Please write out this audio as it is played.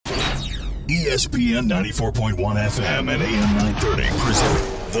ESPN 94.1 FM and AM 930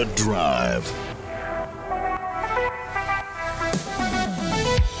 present The Drive.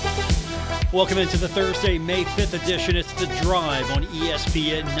 Welcome into the Thursday, May 5th edition. It's The Drive on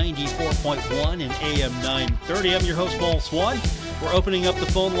ESPN 94.1 and AM 930. I'm your host, Paul Swan. We're opening up the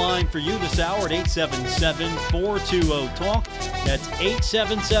phone line for you this hour at 877-420-TALK. That's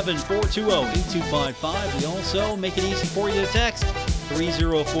 877-420-8255. We also make it easy for you to text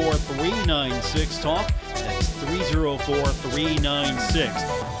 304-396-TALK. That's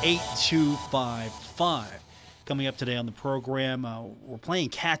 304-396-8255. Coming up today on the program, we're playing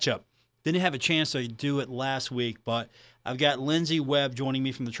catch-up. Didn't have a chance to do it last week, but I've got Lindsay Webb joining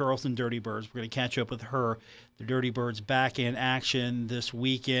me from the Charleston Dirty Birds. We're going to catch up with her. The Dirty Birds back in action this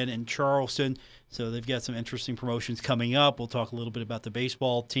weekend in Charleston, so they've got some interesting promotions coming up. We'll talk a little bit about the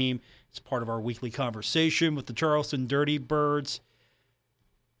baseball team. It's part of our weekly conversation with the Charleston Dirty Birds.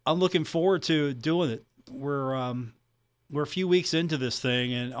 I'm looking forward to doing it. We're a few weeks into this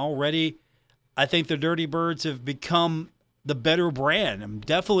thing, and already I think the Dirty Birds have become the better brand. I'm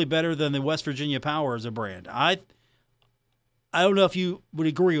definitely better than the West Virginia Power as a brand. I don't know if you would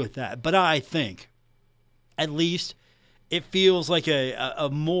agree with that, but I think at least it feels like a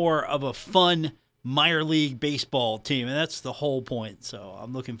more of a fun minor league baseball team, and that's the whole point. So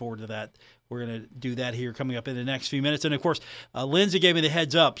I'm looking forward to that. We're going to do that here coming up in the next few minutes. And, of course, Lindsay gave me the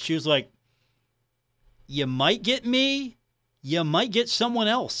heads up. She was like, you might get me, you might get someone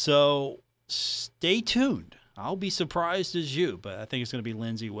else, so stay tuned. I'll be surprised as you, but I think it's going to be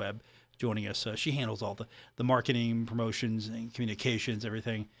Lindsay Webb joining us. She handles all the marketing, promotions, and communications,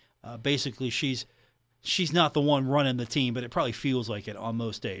 everything. Basically, she's not the one running the team, but it probably feels like it on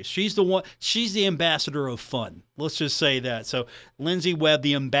most days. She's the ambassador of fun. Let's just say that. So Lindsay Webb,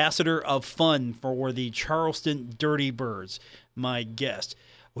 the ambassador of fun for the Charleston Dirty Birds, my guest.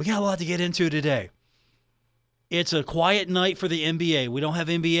 We got a lot to get into today. It's a quiet night for the NBA. We don't have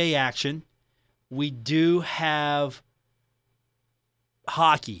NBA action. We do have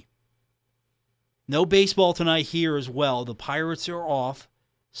hockey. No baseball tonight here as well. The Pirates are off.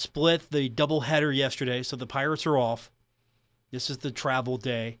 Split the doubleheader yesterday, so the Pirates are off. This is the travel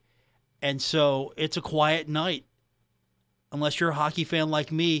day. And so it's a quiet night. Unless you're a hockey fan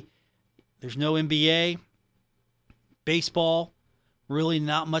like me, there's no NBA, baseball, really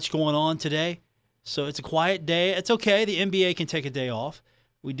not much going on today. So it's a quiet day. It's okay. The NBA can take a day off.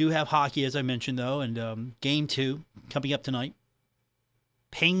 We do have hockey, as I mentioned, though, and Game 2 coming up tonight.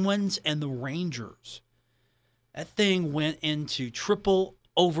 Penguins and the Rangers. That thing went into triple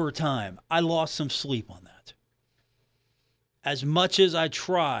overtime. I lost some sleep on that. As much as I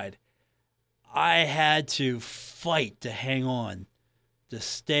tried, I had to fight to hang on, to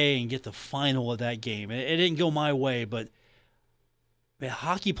stay and get the final of that game. It didn't go my way, but the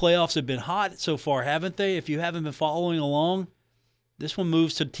hockey playoffs have been hot so far, haven't they? If you haven't been following along, this one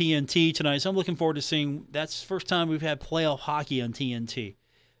moves to TNT tonight, so I'm looking forward to seeing. That's the first time we've had playoff hockey on TNT.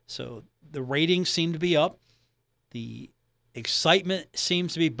 So the ratings seem to be up. The excitement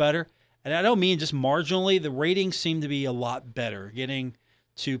seems to be better. And I don't mean just marginally. The ratings seem to be a lot better, getting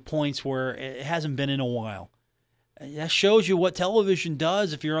to points where it hasn't been in a while. And that shows you what television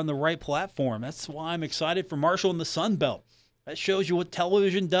does if you're on the right platform. That's why I'm excited for Marshall and the Sun Belt. That shows you what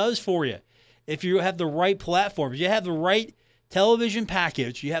television does for you. If you have the right platform, if you have the right television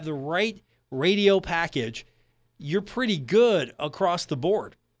package, you have the right radio package, you're pretty good across the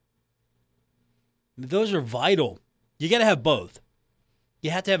board. Those are vital. You got to have both.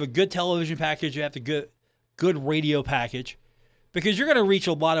 You have to have a good television package. You have to good radio package, because you're going to reach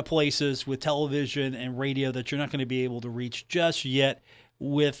a lot of places with television and radio that you're not going to be able to reach just yet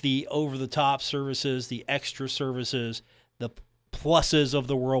with the over-the-top services, the extra services, the pluses of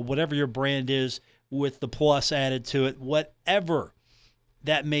the world, whatever your brand is, with the plus added to it, whatever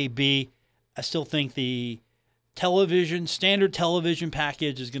that may be. I still think the standard television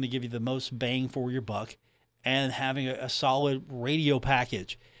package is going to give you the most bang for your buck, and having a solid radio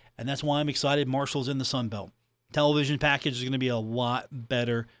package. And that's why I'm excited Marshall's in the Sun Belt. Television package is going to be a lot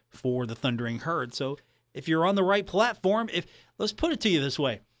better for the Thundering Herd. So if you're on the right platform, let's put it to you this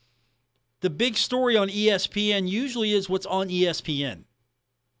way. The big story on ESPN usually is what's on ESPN.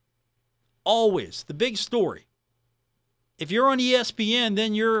 Always the big story. If you're on ESPN,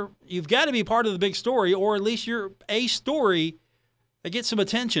 then you've got to be part of the big story, or at least you're a story that gets some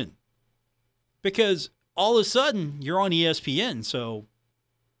attention. Because all of a sudden you're on ESPN, so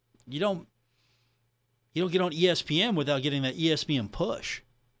you don't get on ESPN without getting that ESPN push.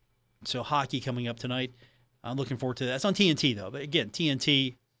 So hockey coming up tonight. I'm looking forward to that. It's on TNT though, but again,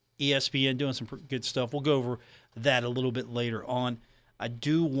 TNT, ESPN doing some good stuff. We'll go over that a little bit later on. I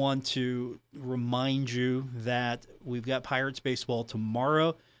do want to remind you that we've got Pirates baseball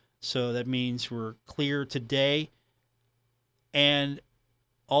tomorrow, so that means we're clear today. And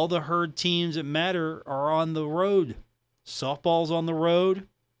all the herd teams that matter are on the road. Softball's on the road.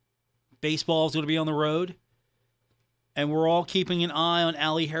 Baseball's going to be on the road. And we're all keeping an eye on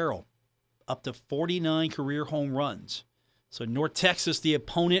Allie Harrell, up to 49 career home runs. So North Texas, the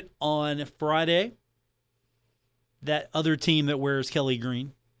opponent on Friday. That other team that wears Kelly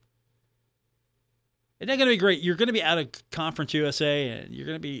green. Isn't that going to be great? You're going to be out of Conference USA, and you're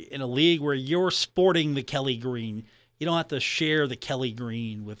going to be in a league where you're sporting the Kelly green. You don't have to share the Kelly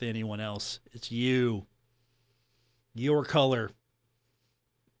green with anyone else. It's you. Your color.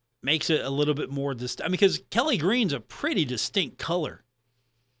 Makes it a little bit more distinct. I mean, because Kelly green's a pretty distinct color.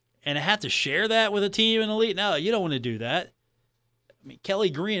 And I have to share that with a team in the league? No, you don't want to do that. I mean, Kelly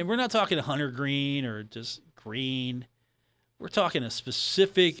green, and we're not talking hunter green or just green. We're talking a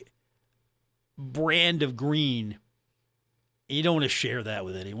specific brand of green. You don't want to share that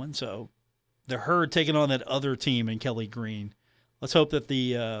with anyone. So the herd taking on that other team in Kelly green. Let's hope that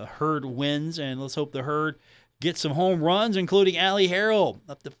the herd wins, and let's hope the herd gets some home runs, including Allie Harrell,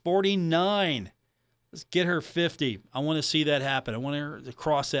 up to 49. Let's get her 50. I want to see that happen. I want her to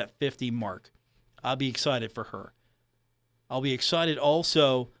cross that 50 mark. I'll be excited for her. I'll be excited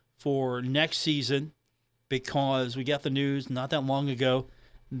also for next season, because we got the news not that long ago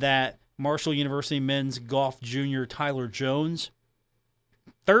that Marshall University men's golf junior Tyler Jones,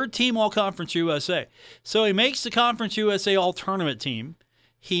 third team All-Conference USA. So he makes the Conference USA All-Tournament team.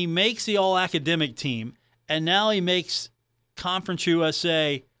 He makes the All-Academic team. And now he makes Conference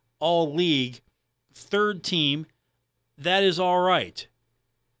USA All-League third team. That is all right.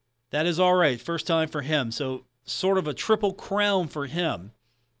 That is all right. First time for him. So sort of a triple crown for him.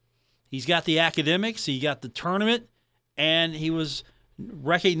 He's got the academics, he got the tournament, and he was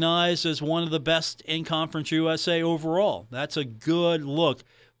recognized as one of the best in Conference USA overall. That's a good look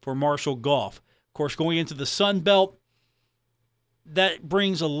for Marshall golf. Of course, going into the Sun Belt, that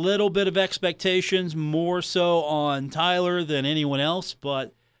brings a little bit of expectations, more so on Tyler than anyone else,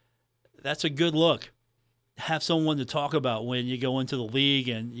 but that's a good look. Have someone to talk about when you go into the league,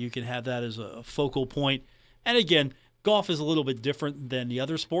 and you can have that as a focal point. And again, golf is a little bit different than the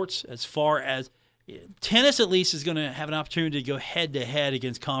other sports as far as tennis at least is going to have an opportunity to go head-to-head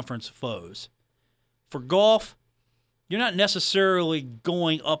against conference foes. For golf, you're not necessarily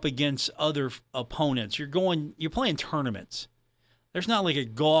going up against other opponents. You're playing tournaments. There's not like a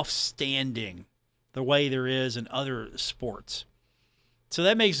golf standing the way there is in other sports. So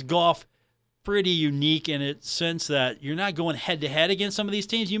that makes golf pretty unique in its sense that you're not going head-to-head against some of these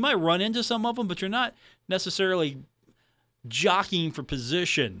teams. You might run into some of them, but you're not necessarily jockeying for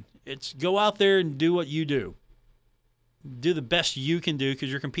position. It's go out there and do what you do. Do the best you can do, because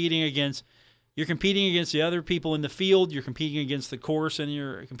you're competing against the other people in the field, you're competing against the course, and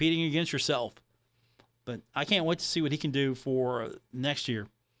you're competing against yourself. But I can't wait to see what he can do for next year.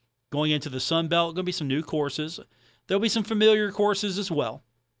 Going into the Sun Belt, going to be some new courses. There'll be some familiar courses as well.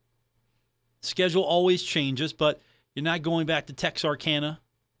 Schedule always changes, but you're not going back to Texarkana,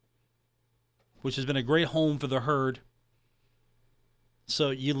 which has been a great home for the herd.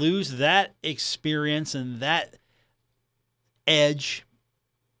 So you lose that experience and that edge.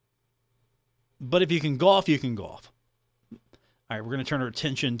 But if you can golf, you can golf. All right, we're going to turn our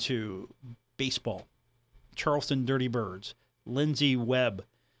attention to baseball. Charleston Dirty Birds. Lindsay Webb.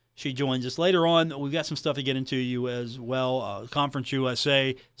 She joins us later on. We've got some stuff to get into you as well. Conference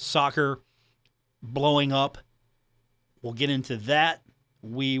USA, soccer blowing up. We'll get into that.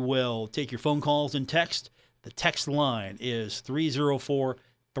 We will take your phone calls and text. The text line is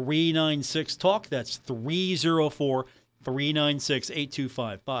 304-396-TALK. That's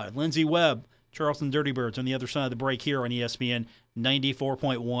 304-396-8255. Lindsay Webb, Charleston Dirty Birds, on the other side of the break here on ESPN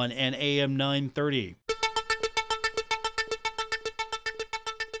 94.1 and AM 930.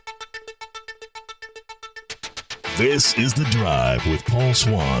 This is The Drive with Paul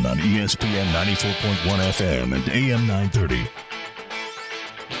Swan on ESPN 94.1 FM and AM 930.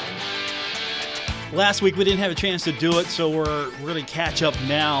 Last week we didn't have a chance to do it, so we're going to catch up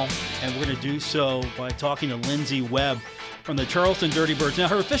now, and we're going to do so by talking to Lindsay Webb from the Charleston Dirty Birds. Now,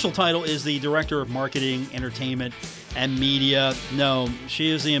 her official title is the Director of Marketing, Entertainment, and Media. No, she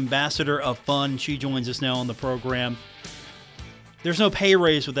is the Ambassador of Fun. She joins us now on the program. There's no pay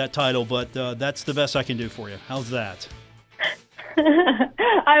raise with that title, but that's the best I can do for you. How's that?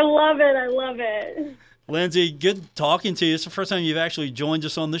 I love it. I love it. Lindsay, good talking to you. It's the first time you've actually joined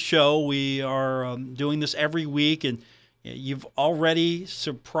us on the show. We are doing this every week, and you've already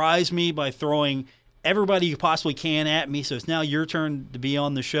surprised me by throwing everybody you possibly can at me, so it's now your turn to be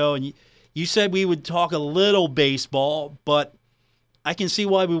on the show. And you said we would talk a little baseball, but I can see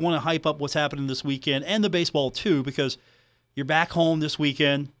why we want to hype up what's happening this weekend and the baseball too, because you're back home this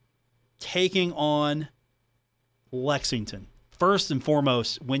weekend taking on Lexington. First and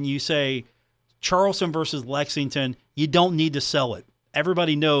foremost, when you say Charleston versus Lexington, you don't need to sell it.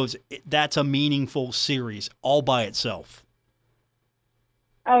 Everybody knows that's a meaningful series all by itself.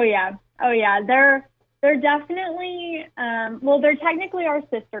 Oh yeah. They're definitely they're technically our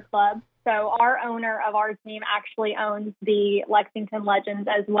sister club. So our owner of our team actually owns the Lexington Legends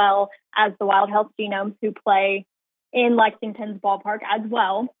as well as the Wild Health Genomes, who play in Lexington's ballpark as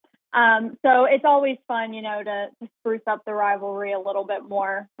well. So it's always fun, to spruce up the rivalry a little bit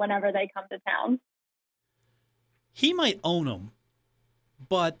more whenever they come to town. He might own them,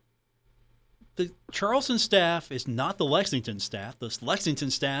 but the Charleston staff is not the Lexington staff. The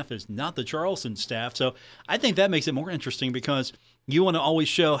Lexington staff is not the Charleston staff. So I think that makes it more interesting because you want to always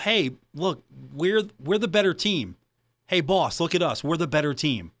show, hey, look, we're the better team. Hey, boss, look at us. We're the better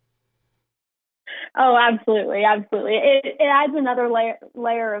team. Oh, absolutely. It adds another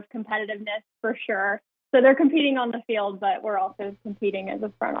layer of competitiveness for sure. So they're competing on the field, but we're also competing as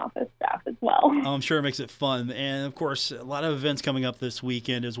a front office staff as well. I'm sure it makes it fun. And, of course, a lot of events coming up this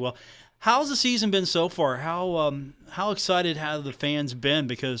weekend as well. How's the season been so far? How excited have the fans been?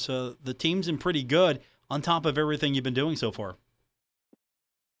 Because the team's been pretty good on top of everything you've been doing so far.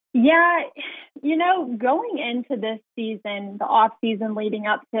 Yeah, going into this season, the off season leading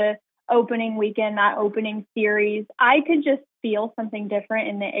up to opening weekend, that opening series, I could just feel something different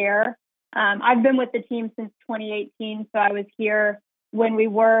in the air. I've been with the team since 2018, so I was here when we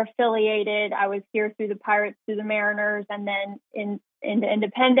were affiliated. I was here through the Pirates, through the Mariners, and then in the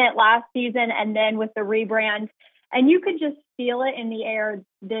Independent last season, and then with the rebrand. And you could just feel it in the air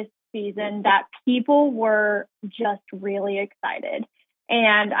this season that people were just really excited.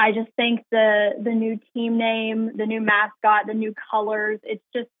 And I just think the new team name, the new mascot, the new colors, it's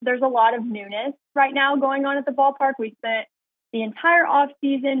just, there's a lot of newness right now going on at the ballpark. We spent the entire off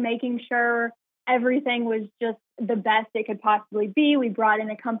season making sure everything was just the best it could possibly be. We brought in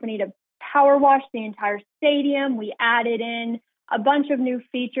a company to power wash the entire stadium. We added in a bunch of new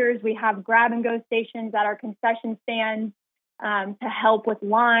features. We have grab and go stations at our concession stands to help with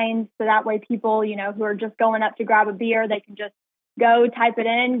lines. So that way people, who are just going up to grab a beer, they can just go type it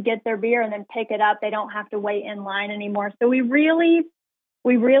in, get their beer, and then pick it up. They don't have to wait in line anymore. So we really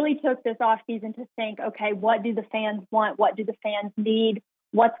took this off season to think, okay, what do the fans want? What do the fans need?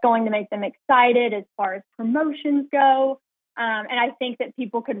 What's going to make them excited as far as promotions go? And I think that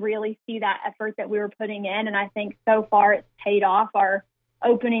people could really see that effort that we were putting in. And I think so far it's paid off. Our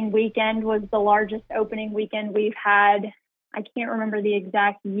opening weekend was the largest opening weekend we've had. I can't remember the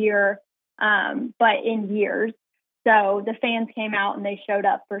exact year, but in years. So the fans came out and they showed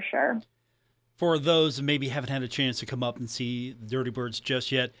up for sure. For those who maybe haven't had a chance to come up and see the Dirty Birds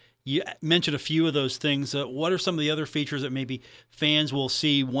just yet, you mentioned a few of those things. What are some of the other features that maybe fans will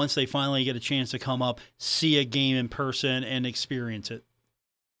see once they finally get a chance to come up, see a game in person, and experience it?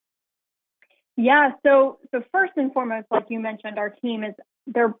 Yeah, so first and foremost, like you mentioned, our team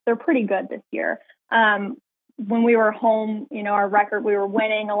they're pretty good this year. When we were home, our record, we were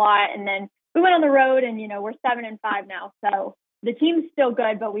winning a lot, and then we went on the road, and we're 7-5 now. So the team's still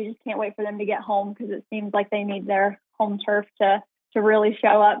good, but we just can't wait for them to get home because it seems like they need their home turf to really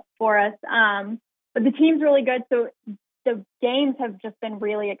show up for us. But the team's really good. So the games have just been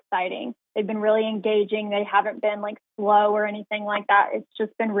really exciting. They've been really engaging. They haven't been like slow or anything like that. It's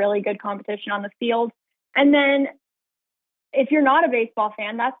just been really good competition on the field. And then if you're not a baseball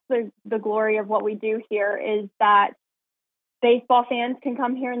fan, that's the glory of what we do here is that baseball fans can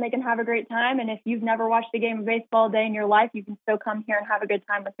come here and they can have a great time. And if you've never watched a game of baseball a day in your life, you can still come here and have a good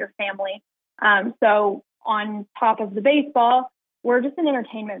time with your family. So on top of the baseball, we're just an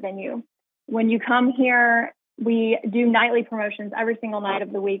entertainment venue. When you come here, we do nightly promotions every single night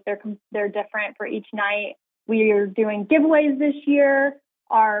of the week. They're different for each night. We are doing giveaways this year.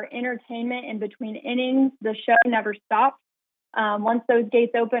 Our entertainment in between innings, the show never stops. Once those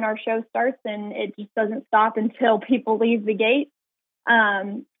gates open, our show starts, and it just doesn't stop until people leave the gate.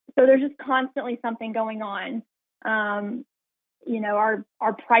 So there's just constantly something going on. Our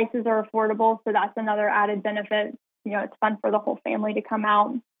prices are affordable, so that's another added benefit. It's fun for the whole family to come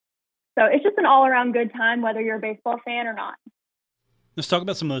out. So it's just an all-around good time, whether you're a baseball fan or not. Let's talk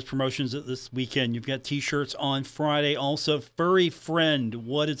about some of those promotions this weekend. You've got T-shirts on Friday. Also, Furry Friend.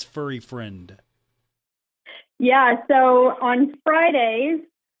 What is Furry Friend? Yeah, so on Fridays,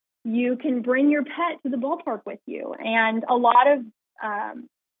 you can bring your pet to the ballpark with you. And a lot of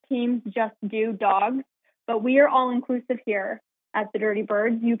teams just do dogs, but we are all inclusive here at the Dirty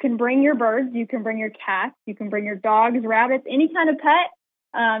Birds. You can bring your birds, you can bring your cats, you can bring your dogs, rabbits, any kind of pet.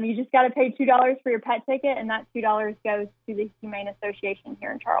 You just got to pay $2 for your pet ticket, and that $2 goes to the Humane Association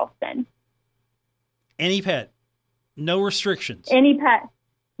here in Charleston. Any pet, no restrictions. Any pet.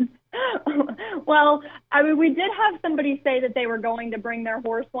 Well, I mean, we did have somebody say that they were going to bring their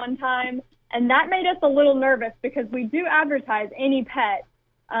horse one time, and that made us a little nervous because we do advertise any pet,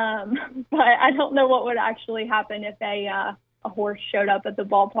 but I don't know what would actually happen if a horse showed up at the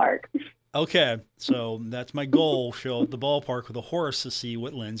ballpark. Okay, so that's my goal, show up at the ballpark with a horse to see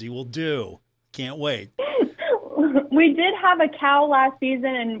what Lindsay will do. Can't wait. We did have a cow last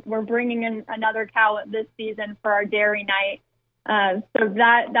season, and we're bringing in another cow this season for our dairy night. So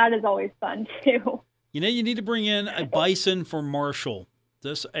that is always fun, too. You know, you need to bring in a bison for Marshall.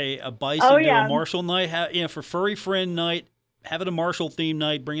 Just a bison, do a Marshall night. For Furry Friend night, have it a Marshall theme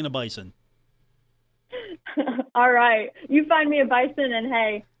night, bring in a bison. All right. You find me a bison, and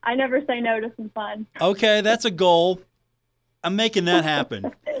hey, I never say no to some fun. Okay, that's a goal. I'm making that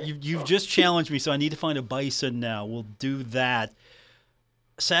happen. You've just challenged me, so I need to find a bison now. We'll do that.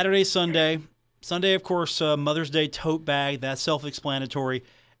 Saturday, Sunday. Sunday, of course, Mother's Day tote bag. That's self-explanatory.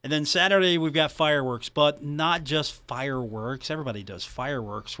 And then Saturday, we've got fireworks, but not just fireworks. Everybody does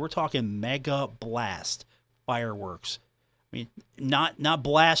fireworks. We're talking Mega Blast fireworks. I mean, not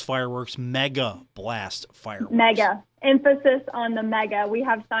blast fireworks, Mega Blast fireworks. Mega. Emphasis on the mega. We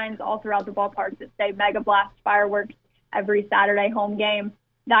have signs all throughout the ballpark that say Mega Blast fireworks every Saturday home game.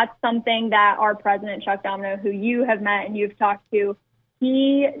 That's something that our president, Chuck Domino, who you have met and you've talked to,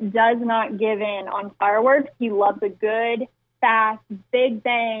 he does not give in on fireworks. He loves a good, fast, big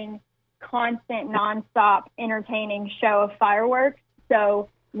bang, constant, nonstop, entertaining show of fireworks. So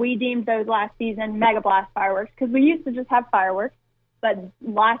we deemed those last season Mega Blast fireworks because we used to just have fireworks, but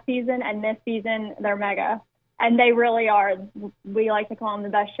last season and this season, they're mega. And they really are. We like to call them the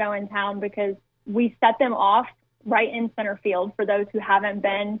best show in town because we set them off right in center field for those who haven't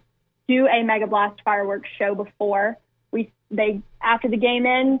been to a Mega Blast fireworks show before. After the game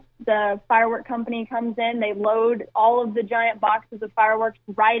ends, the firework company comes in. They load all of the giant boxes of fireworks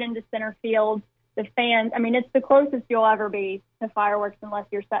right into center field. The fans, I mean, it's the closest you'll ever be to fireworks unless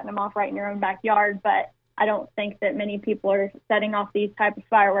you're setting them off right in your own backyard. But I don't think that many people are setting off these type of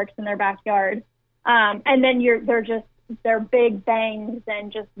fireworks in their backyard. And then they're big bangs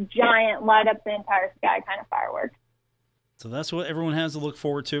and just giant light up the entire sky kind of fireworks. So that's what everyone has to look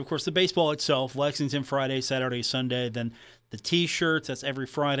forward to. Of course, the baseball itself, Lexington Friday, Saturday, Sunday. Then the T-shirts, that's every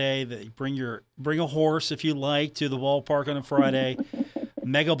Friday. Bring a horse if you like to the ballpark on a Friday.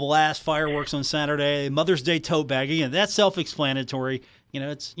 Mega Blast fireworks on Saturday. Mother's Day tote bag. Again, that's self-explanatory.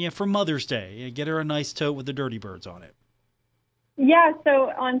 It's for Mother's Day. Get her a nice tote with the Dirty Birds on it. Yeah,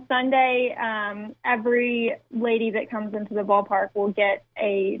 so on Sunday, every lady that comes into the ballpark will get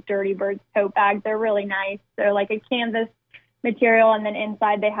a Dirty Birds tote bag. They're really nice. They're like a canvas material, and then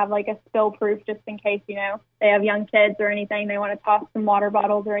inside they have like a spill proof just in case, they have young kids or anything. They want to toss some water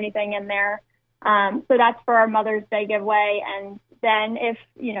bottles or anything in there. So that's for our Mother's Day giveaway. And then if,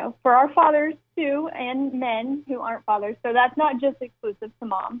 for our fathers too, and men who aren't fathers. So that's not just exclusive to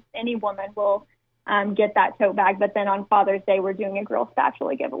moms. Any woman will get that tote bag. But then on Father's Day, we're doing a girl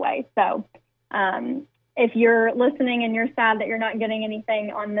spatula giveaway. So if you're listening and you're sad that you're not getting anything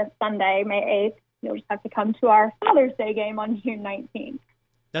on this Sunday, May 8th, you'll just have to come to our Father's Day game on June 19th.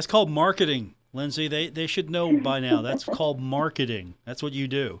 That's called marketing, Lindsay. They should know by now. That's called marketing. That's what you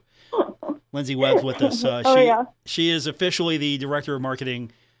do. Lindsay Webb's with us. She is officially the Director of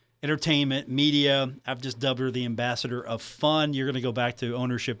Marketing, Entertainment, Media. I've just dubbed her the Ambassador of Fun. You're going to go back to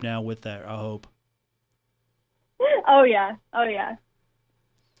ownership now with that, I hope. Oh, yeah.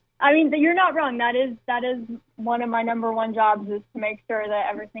 I mean, you're not wrong. That is one of my number one jobs is to make sure that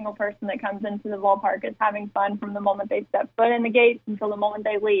every single person that comes into the ballpark is having fun from the moment they step foot in the gates until the moment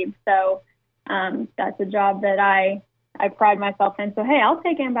they leave. So that's a job that I pride myself in. So, hey, I'll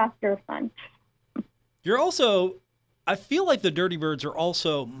take Ambassador of Fun. You're also, I feel like the Dirty Birds are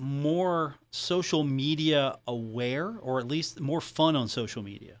also more social media aware, or at least more fun on social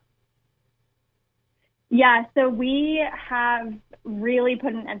media. Yeah, so we have really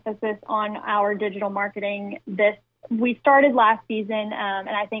put an emphasis on our digital marketing. We started last season, and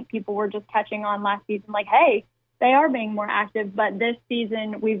I think people were just catching on last season, like, hey, they are being more active. But this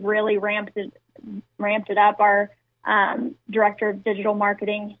season, we've really ramped it up. Our director of digital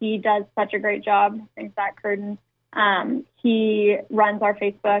marketing, he does such a great job. I think Zach Curden. He runs our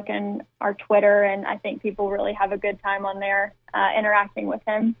Facebook and our Twitter, and I think people really have a good time on there interacting with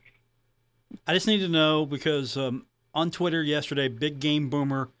him. I just need to know because on Twitter yesterday, Big Game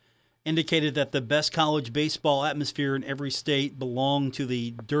Boomer indicated that the best college baseball atmosphere in every state belonged to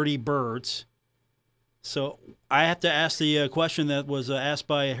the Dirty Birds. So I have to ask the question that was asked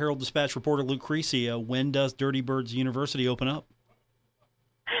by Herald Dispatch reporter Luke Creasy. When does Dirty Birds University open up?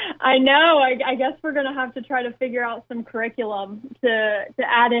 I know. I guess we're going to have to try to figure out some curriculum to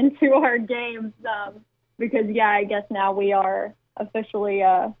add into our games because, I guess now we are officially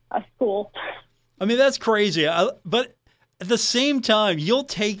a school. I mean, that's crazy. But at the same time, you'll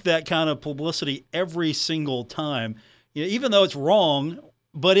take that kind of publicity every single time, even though it's wrong.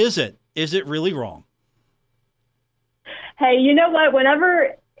 But is it? Is it really wrong? Hey, you know what?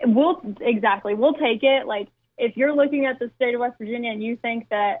 We'll take it. Like, if you're looking at the state of West Virginia and you think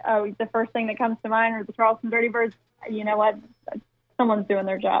that, the first thing that comes to mind are the Charleston Dirty Birds, you know what? Someone's doing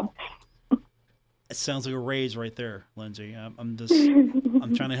their job. It sounds like a raise right there, Lindsay. I'm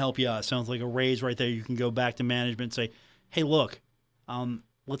trying to help you out. It sounds like a raise right there. You can go back to management and say, hey, look,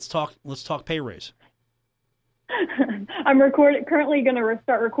 let's talk pay raise. I'm currently going to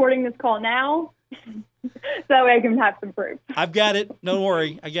start recording this call now. So I can have some proof. I've got it. Don't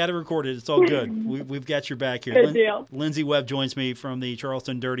worry. I got it recorded. It's all good. We've got your back here. Good deal. Lindsay Webb joins me from the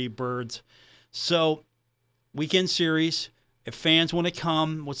Charleston Dirty Birds. So, weekend series. If fans want to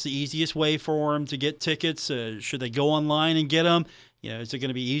come, what's the easiest way for them to get tickets? Should they go online and get them? Is it going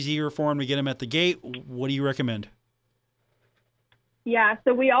to be easier for them to get them at the gate? What do you recommend? Yeah,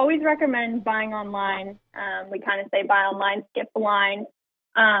 so we always recommend buying online. We kind of say buy online, skip the line.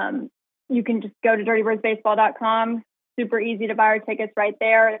 You can just go to dirtybirdsbaseball.com. Super easy to buy our tickets right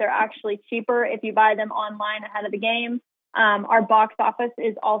there. They're actually cheaper if you buy them online ahead of the game. Our box office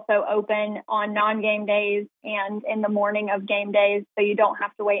is also open on non-game days and in the morning of game days, so you don't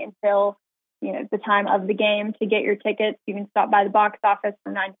have to wait until the time of the game to get your tickets. You can stop by the box office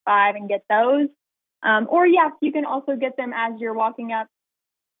from 9 to 5 and get those. Or yes, you can also get them as you're walking up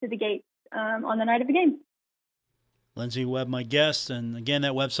to the gates on the night of the game. Lindsay Webb, my guest. And again,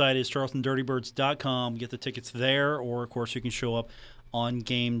 that website is charlestondirtybirds.com. Get the tickets there, or of course you can show up on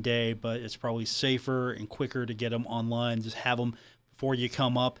game day, but it's probably safer and quicker to get them online. Just have them before you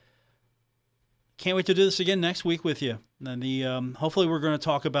come up. Can't wait to do this again next week with you. And hopefully we're going to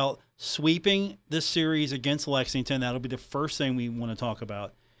talk about sweeping this series against Lexington. That'll be the first thing we want to talk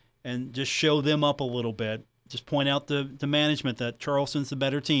about, and just show them up a little bit. Just point out to management that Charleston's the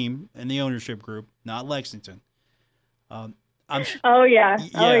better team in the ownership group, not Lexington. I'm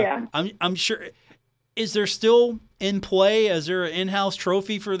sure. Is there still in play? Is there an in-house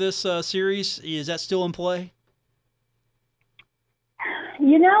trophy for this series? Is that still in play?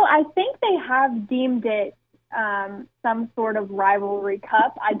 I think they have deemed it some sort of rivalry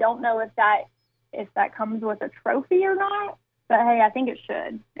cup. I don't know if that comes with a trophy or not. But, hey, I think it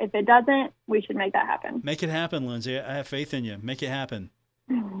should. If it doesn't, we should make that happen. Make it happen, Lindsay. I have faith in you. Make it happen.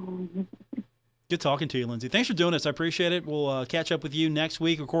 Good talking to you, Lindsay. Thanks for doing this. I appreciate it. We'll catch up with you next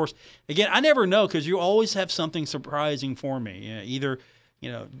week. Of course, again, I never know because you always have something surprising for me. Either,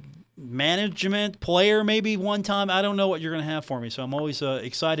 management, player maybe one time. I don't know what you're going to have for me. So I'm always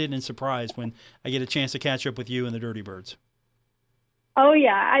excited and surprised when I get a chance to catch up with you and the Dirty Birds. Oh,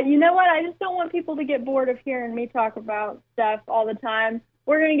 yeah. You know what? I just don't want people to get bored of hearing me talk about stuff all the time.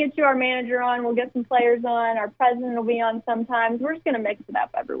 We're going to get you our manager on. We'll get some players on. Our president will be on sometimes. We're just going to mix it up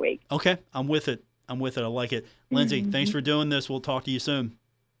every week. Okay. I'm with it. I like it. Lindsay, thanks for doing this. We'll talk to you soon.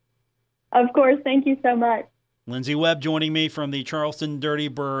 Of course. Thank you so much. Lindsay Webb joining me from the Charleston Dirty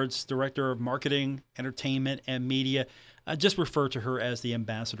Birds, Director of Marketing, Entertainment, and Media. I just refer to her as the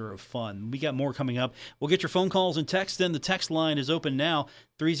ambassador of fun. We got more coming up. We'll get your phone calls and texts in. The text line is open now,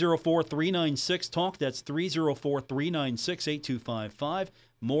 304-396-TALK. That's 304-396-8255.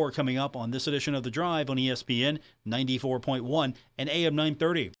 More coming up on this edition of The Drive on ESPN 94.1 and AM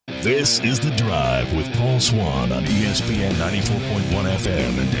 930. This is The Drive with Paul Swann on ESPN 94.1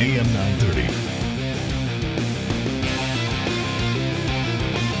 FM and AM 930.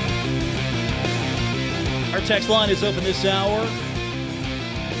 Our text line is open this hour,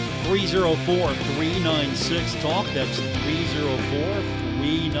 304-396-TALK. That's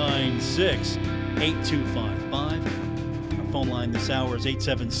 304-396-8255. Our phone line this hour is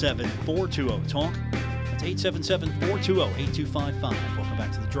 877-420-TALK. That's 877-420-8255. Welcome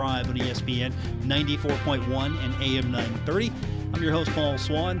back to The Drive on ESPN 94.1 and AM 930. I'm your host, Paul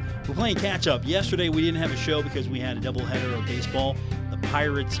Swann. We're playing catch-up. Yesterday we didn't have a show because we had a doubleheader of baseball. The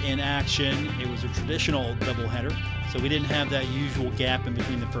Pirates in action. It was a traditional doubleheader, so we didn't have that usual gap in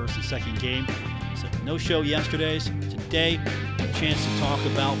between the first and second game. So no show yesterday. So today, a chance to talk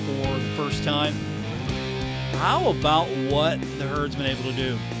about for the first time, how about what the Herd's been able to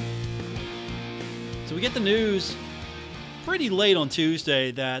do. So we get the news pretty late on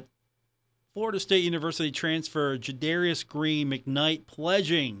Tuesday that Florida State University transfer Jadarius Green McKnight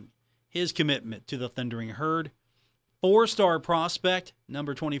pledging his commitment to the Thundering Herd. 4-star prospect,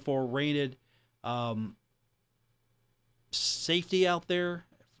 number 24 rated safety out there.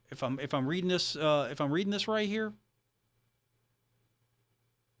 If I'm reading this right here,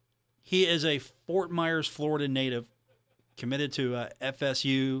 he is a Fort Myers, Florida native, committed to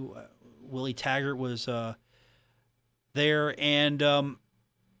FSU. Willie Taggart was there, and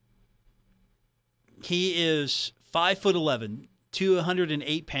he is 5'11",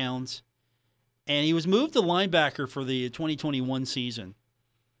 208 pounds, and he was moved to linebacker for the 2021 season.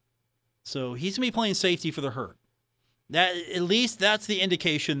 So he's going to be playing safety for the Herd. That, at least that's the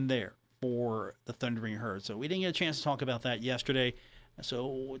indication there for the Thundering Herd. So we didn't get a chance to talk about that yesterday. So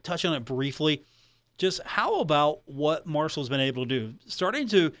we'll touch on it briefly. Just how about what Marshall's been able to do? Starting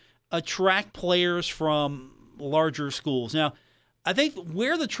to attract players from larger schools. Now, I think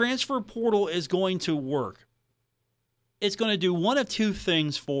where the transfer portal is going to work, it's going to do one of two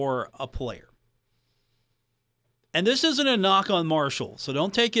things for a player. And this isn't a knock on Marshall, so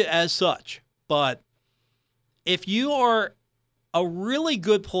don't take it as such. But if you are a really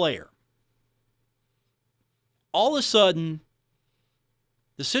good player, all of a sudden,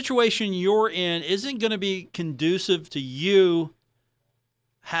 the situation you're in isn't going to be conducive to you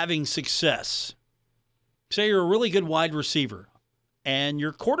having success. Say you're a really good wide receiver, and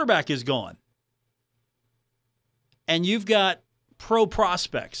your quarterback is gone, and you've got pro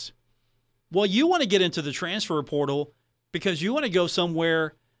prospects. Well, you want to get into the transfer portal because you want to go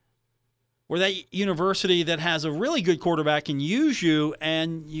somewhere where that university that has a really good quarterback can use you,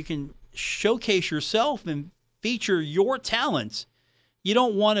 and you can showcase yourself and feature your talents. You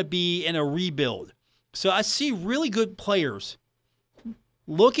don't want to be in a rebuild. So I see really good players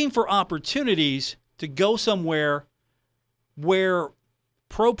looking for opportunities to go somewhere where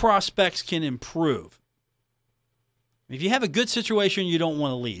pro prospects can improve. If you have a good situation, you don't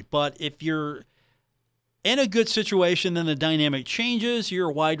want to leave. But if you're in a good situation, then the dynamic changes. You're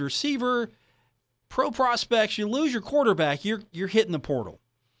a wide receiver. Pro prospects, you lose your quarterback, you're hitting the portal.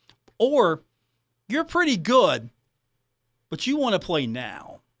 Or you're pretty good, but you want to play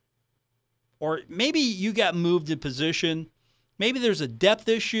now. Or maybe you got moved in position. Maybe there's a depth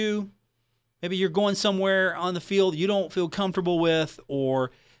issue. Maybe you're going somewhere on the field you don't feel comfortable with,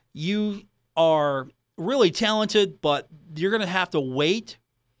 or you are really talented, but you're going to have to wait.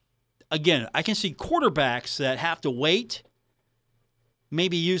 Again, I can see quarterbacks that have to wait,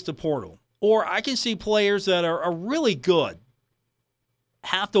 maybe use the portal. Or I can see players that are really good,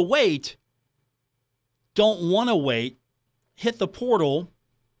 have to wait, don't want to wait, hit the portal,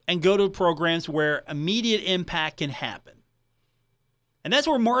 and go to programs where immediate impact can happen. And that's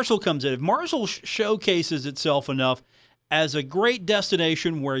where Marshall comes in. If Marshall showcases itself enough as a great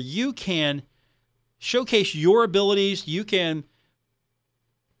destination where you can showcase your abilities, you can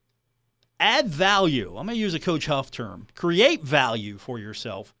add value. I'm going to use a Coach Huff term. Create value for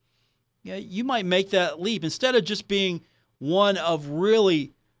yourself. Yeah, you might make that leap. Instead of just being one of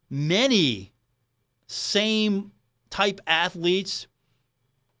really many same type athletes,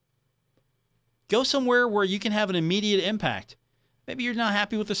 go somewhere where you can have an immediate impact. Maybe you're not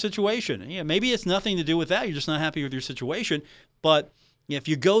happy with the situation. Yeah, maybe it's nothing to do with that. You're just not happy with your situation. But if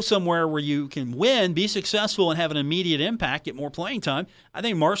you go somewhere where you can win, be successful, and have an immediate impact, get more playing time, I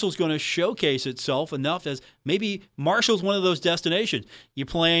think Marshall's going to showcase itself enough as maybe Marshall's one of those destinations. You're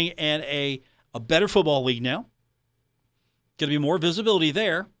playing in a better football league now. Going to be more visibility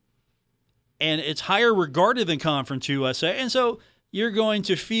there. And it's higher regarded than Conference USA. And so you're going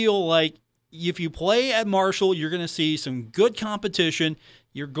to feel like if you play at Marshall, you're going to see some good competition.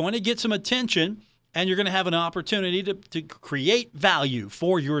 You're going to get some attention. And you're going to have an opportunity to create value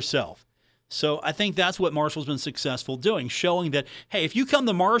for yourself. So I think that's what Marshall's been successful doing, showing that, hey, if you come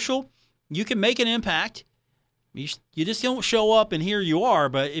to Marshall, you can make an impact. You just don't show up and here you are.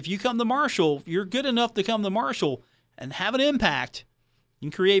 But if you come to Marshall, you're good enough to come to Marshall and have an impact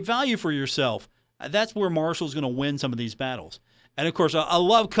and create value for yourself. That's where Marshall's going to win some of these battles. And, of course, I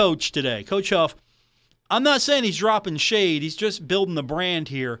love Coach today. Coach Huff, I'm not saying he's dropping shade. He's just building the brand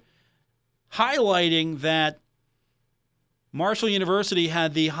here, highlighting that Marshall University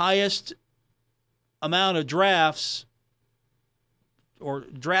had the highest amount of drafts or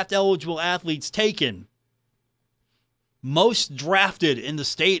draft-eligible athletes taken, most drafted in the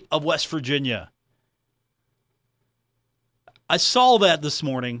state of West Virginia. I saw that this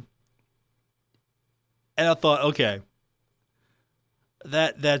morning, and I thought, okay,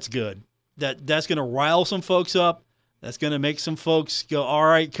 that's good. That's going to rile some folks up. That's going to make some folks go, all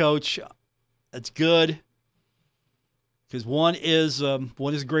right, Coach, that's good, because one is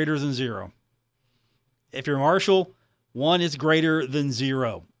greater than zero. if you're Marshall, 1 is greater than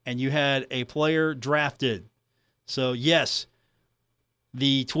 0, and you had a player drafted. So, yes,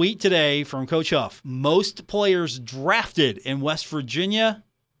 the tweet today from Coach Huff, most players drafted in West Virginia,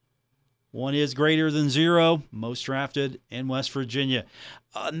 1 is greater than 0, most drafted in West Virginia.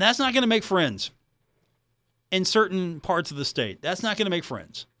 And that's not going to make friends in certain parts of the state. That's not going to make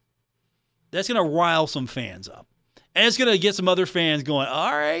friends. That's going to rile some fans up. And it's going to get some other fans going,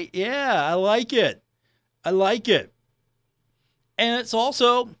 all right, yeah, I like it. I like it. And it's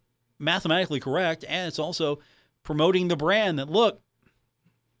also mathematically correct, and it's also promoting the brand that, look,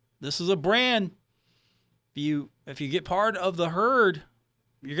 this is a brand. If you get part of the herd,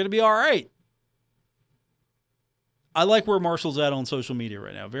 you're going to be all right. I like where Marshall's at on social media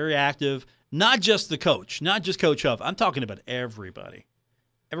right now. Very active. Not just the coach, not just Coach Huff. I'm talking about everybody.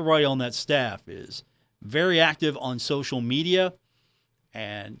 Everybody on that staff is very active on social media.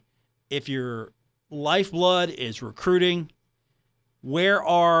 And if your lifeblood is recruiting, where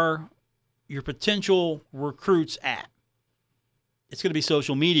are your potential recruits at? It's going to be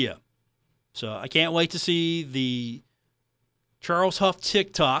social media. So I can't wait to see the Charles Huff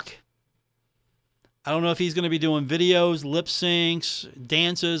TikTok. I don't know if he's going to be doing videos, lip syncs,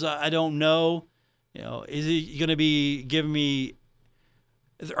 dances. I don't know. Is he going to be giving me?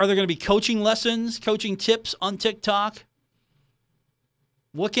 Are there going to be coaching lessons, coaching tips on TikTok?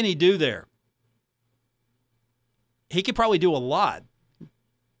 What can he do there? He could probably do a lot.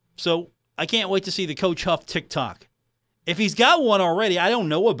 So I can't wait to see the Coach Huff TikTok. If he's got one already, I don't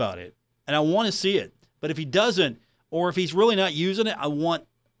know about it, and I want to see it. But if he doesn't, or if he's really not using it,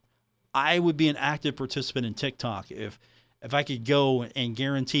 I would be an active participant in TikTok if I could go and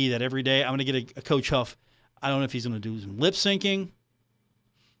guarantee that every day I'm going to get a Coach Huff. I don't know if he's going to do some lip syncing.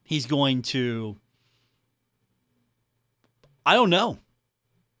 He's going to, I don't know.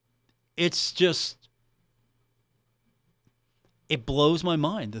 It's just, it blows my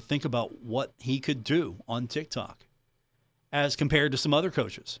mind to think about what he could do on TikTok as compared to some other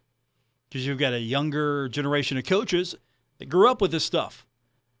coaches. Because you've got a younger generation of coaches that grew up with this stuff.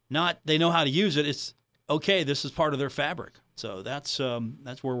 They know how to use it. It's okay. This is part of their fabric. So that's where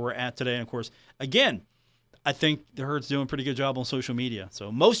we're at today. And of course, again, I think the Herd's doing a pretty good job on social media.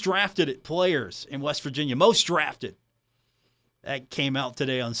 So most drafted players in West Virginia, most drafted. That came out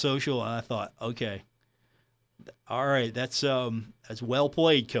today on social, and I thought, okay, all right, that's well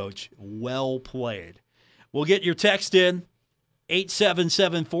played, Coach. Well played. We'll get your text in.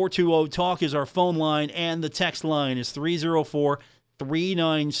 877-420-TALK is our phone line, and the text line is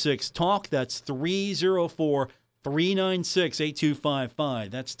 304-396-TALK. That's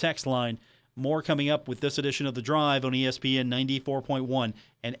 304-396-8255. That's text line. More coming up with this edition of The Drive on ESPN 94.1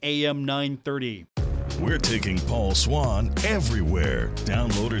 and AM 930. We're taking Paul Swann everywhere.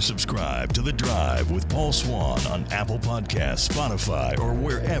 Download or subscribe to The Drive with Paul Swann on Apple Podcasts, Spotify, or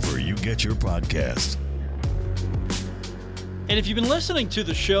wherever you get your podcasts. And if you've been listening to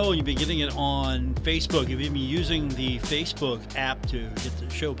the show and you've been getting it on Facebook, if you've been using the Facebook app to get the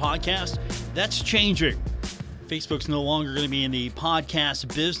show podcast, that's changing. Facebook's no longer going to be in the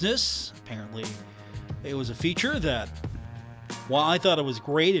podcast business. Apparently, it was a feature that, while I thought it was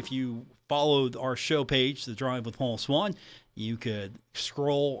great, if you followed our show page, The Drive with Paul Swann, you could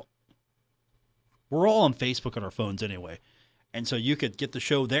scroll. We're all on Facebook on our phones anyway. And so you could get the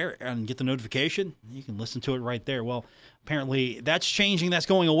show there and get the notification. You can listen to it right there. Well, apparently that's changing. That's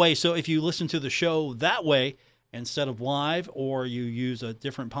going away. So if you listen to the show that way instead of live, or you use a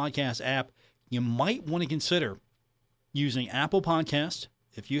different podcast app, you might want to consider using Apple Podcast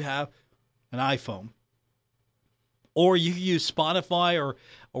if you have an iPhone. Or you can use Spotify or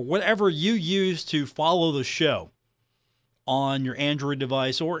whatever you use to follow the show on your Android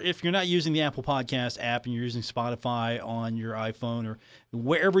device. Or if you're not using the Apple Podcast app and you're using Spotify on your iPhone or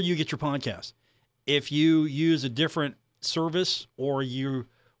wherever you get your podcast. If you use a different service or you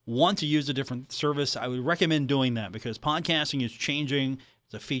want to use a different service, I would recommend doing that because podcasting is changing.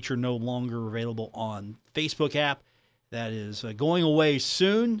 It's a feature no longer available on Facebook app. That is going away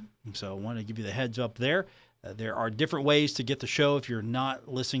soon. So I want to give you the heads up there. There are different ways to get the show if you're not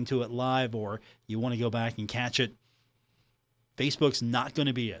listening to it live or you want to go back and catch it. Facebook's not going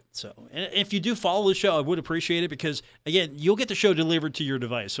to be it. So if you do follow the show, I would appreciate it because, again, you'll get the show delivered to your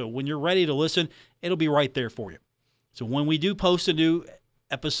device. So when you're ready to listen, it'll be right there for you. So when we do post a new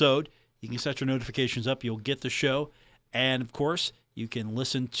episode, you can set your notifications up. You'll get the show. And, of course, you can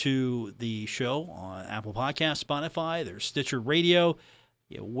listen to the show on Apple Podcasts, Spotify, there's Stitcher Radio.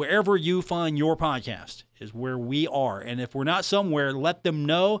 Wherever you find your podcast is where we are. And if we're not somewhere, let them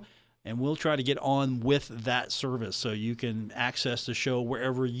know, and we'll try to get on with that service so you can access the show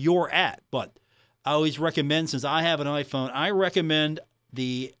wherever you're at. But I always recommend, since I have an iPhone, I recommend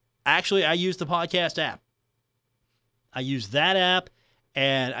I use the podcast app. I use that app,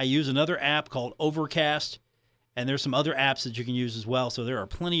 and I use another app called Overcast, and there's some other apps that you can use as well. So there are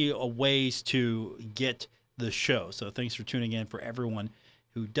plenty of ways to get the show. So thanks for tuning in for everyone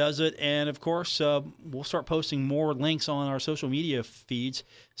who does it. And, of course, we'll start posting more links on our social media feeds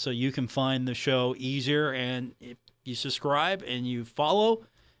so you can find the show easier. And if you subscribe and you follow,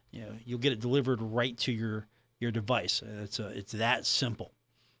 you'll get it delivered right to your device. It's that simple.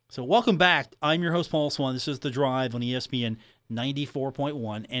 So welcome back. I'm your host, Paul Swann. This is The Drive on ESPN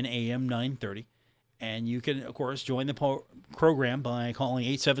 94.1 and AM 930. And you can, of course, join the program by calling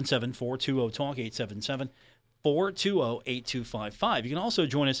 877-420-TALK, 877-420-8255. You can also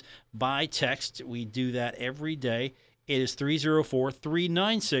join us by text. We do that every day. It is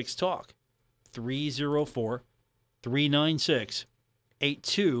 304-396-TALK,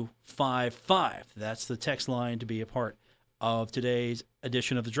 304-396-8255. That's the text line to be a part of today's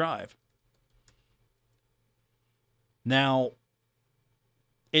edition of The Drive. Now,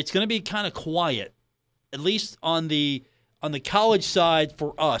 it's going to be kind of quiet, at least on the college side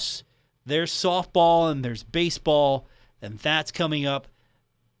for us. There's softball and there's baseball, and that's coming up,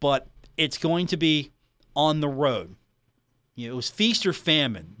 but it's going to be on the road. It was feast or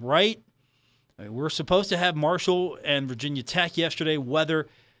famine, right? We're supposed to have Marshall and Virginia Tech yesterday. Weather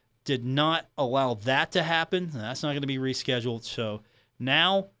did not allow that to happen. That's not going to be rescheduled. So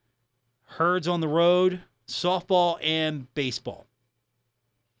now, Herds on the road, softball and baseball.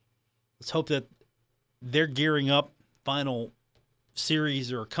 Let's hope that they're gearing up. Final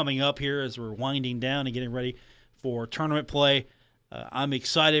series are coming up here as we're winding down and getting ready for tournament play. I'm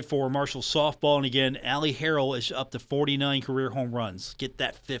excited for Marshall softball. And again, Allie Harrell is up to 49 career home runs. Get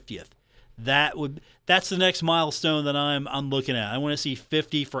that 50th. That's the next milestone that I'm looking at. I want to see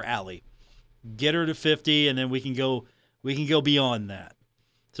 50 for Allie. Get her to 50, and then we can go beyond that.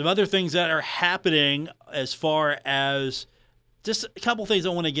 Some other things that are happening as far as just a couple things I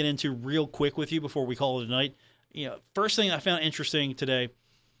want to get into real quick with you before we call it a night. First thing I found interesting today,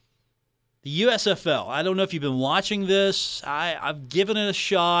 the USFL. I don't know if you've been watching this. I've given it a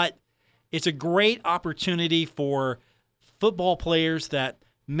shot. It's a great opportunity for football players that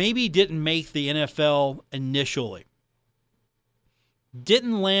maybe didn't make the NFL initially.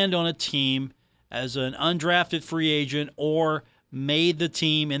 Didn't land on a team as an undrafted free agent or made the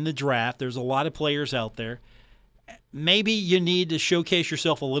team in the draft. There's a lot of players out there. Maybe you need to showcase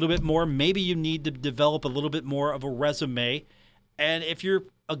yourself a little bit more. Maybe you need to develop a little bit more of a resume. And if you're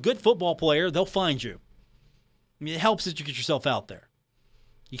a good football player, they'll find you. It helps that you get yourself out there.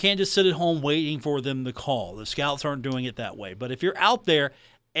 You can't just sit at home waiting for them to call. The scouts aren't doing it that way. But if you're out there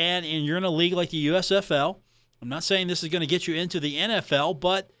and you're in a league like the USFL, I'm not saying this is going to get you into the NFL,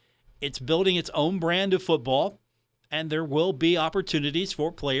 but it's building its own brand of football, and there will be opportunities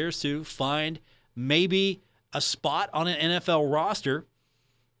for players to find maybe a spot on an NFL roster.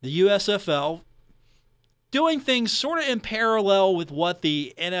 The USFL doing things sort of in parallel with what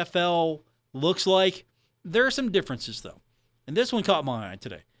the NFL looks like. There are some differences, though, and this one caught my eye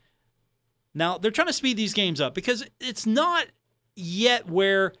today. Now, they're trying to speed these games up because it's not yet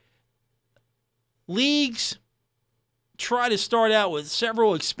where leagues try to start out with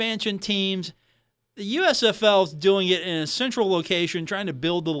several expansion teams. The USFL is doing it in a central location, trying to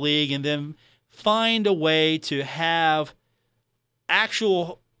build the league and then find a way to have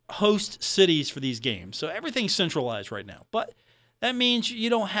actual host cities for these games. So everything's centralized right now. But that means you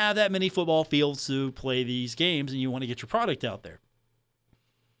don't have that many football fields to play these games, and you want to get your product out there.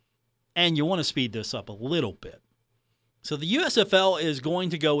 And you want to speed this up a little bit. So the USFL is going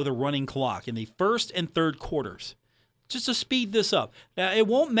to go with a running clock in the first and third quarters, just to speed this up. Now, it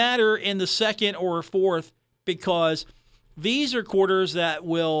won't matter in the second or fourth because these are quarters that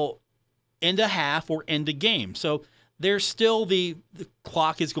will end a half or end a game. So there's still the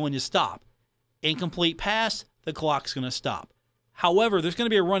clock is going to stop. Incomplete pass, the clock's going to stop. However, there's going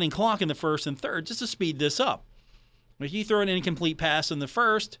to be a running clock in the first and third just to speed this up. If you throw an incomplete pass in the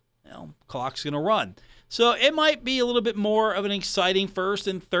first, clock's going to run. So it might be a little bit more of an exciting first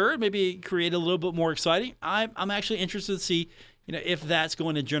and third, maybe create a little bit more exciting. I'm actually interested to see, if that's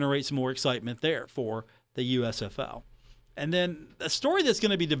going to generate some more excitement there for the USFL. And then the story that's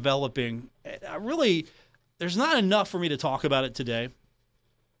going to be developing, there's not enough for me to talk about it today.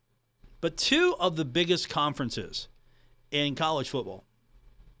 But two of the biggest conferences in college football,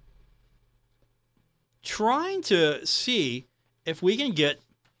 trying to see if we can get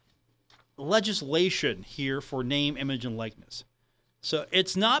legislation here for name, image, and likeness. So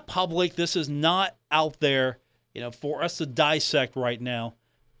it's not public. This is not out there, for us to dissect right now.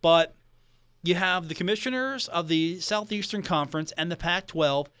 But you have the commissioners of the Southeastern Conference and the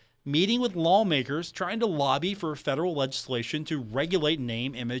Pac-12 meeting with lawmakers trying to lobby for federal legislation to regulate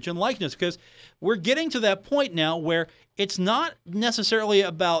name, image, and likeness, because we're getting to that point now where it's not necessarily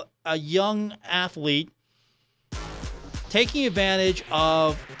about a young athlete taking advantage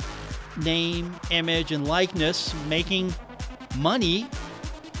of name, image, and likeness, making money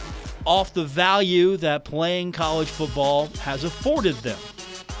off the value that playing college football has afforded them.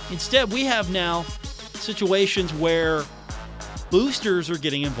 Instead, we have now situations where boosters are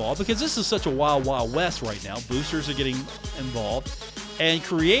getting involved, because this is such a wild, wild west right now. Boosters are getting involved and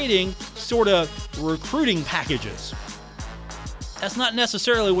creating sort of recruiting packages. That's not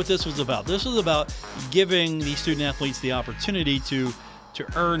necessarily what this was about. This was about giving the student athletes the opportunity to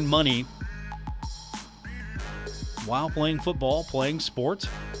earn money while playing football, playing sports,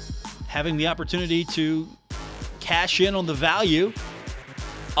 having the opportunity to cash in on the value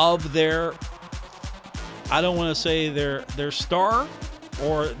of their, I don't want to say their star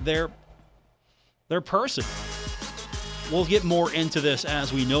or their person. We'll get more into this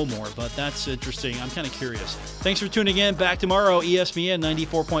as we know more, but that's interesting. I'm kind of curious. Thanks for tuning in. Back tomorrow, ESPN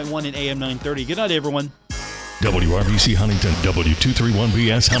 94.1 and AM 930. Good night, everyone. WRBC Huntington,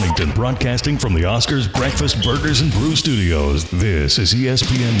 W231BS Huntington, broadcasting from the Oscars Breakfast Burgers and Brew Studios. This is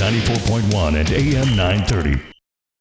ESPN 94.1 and AM 930.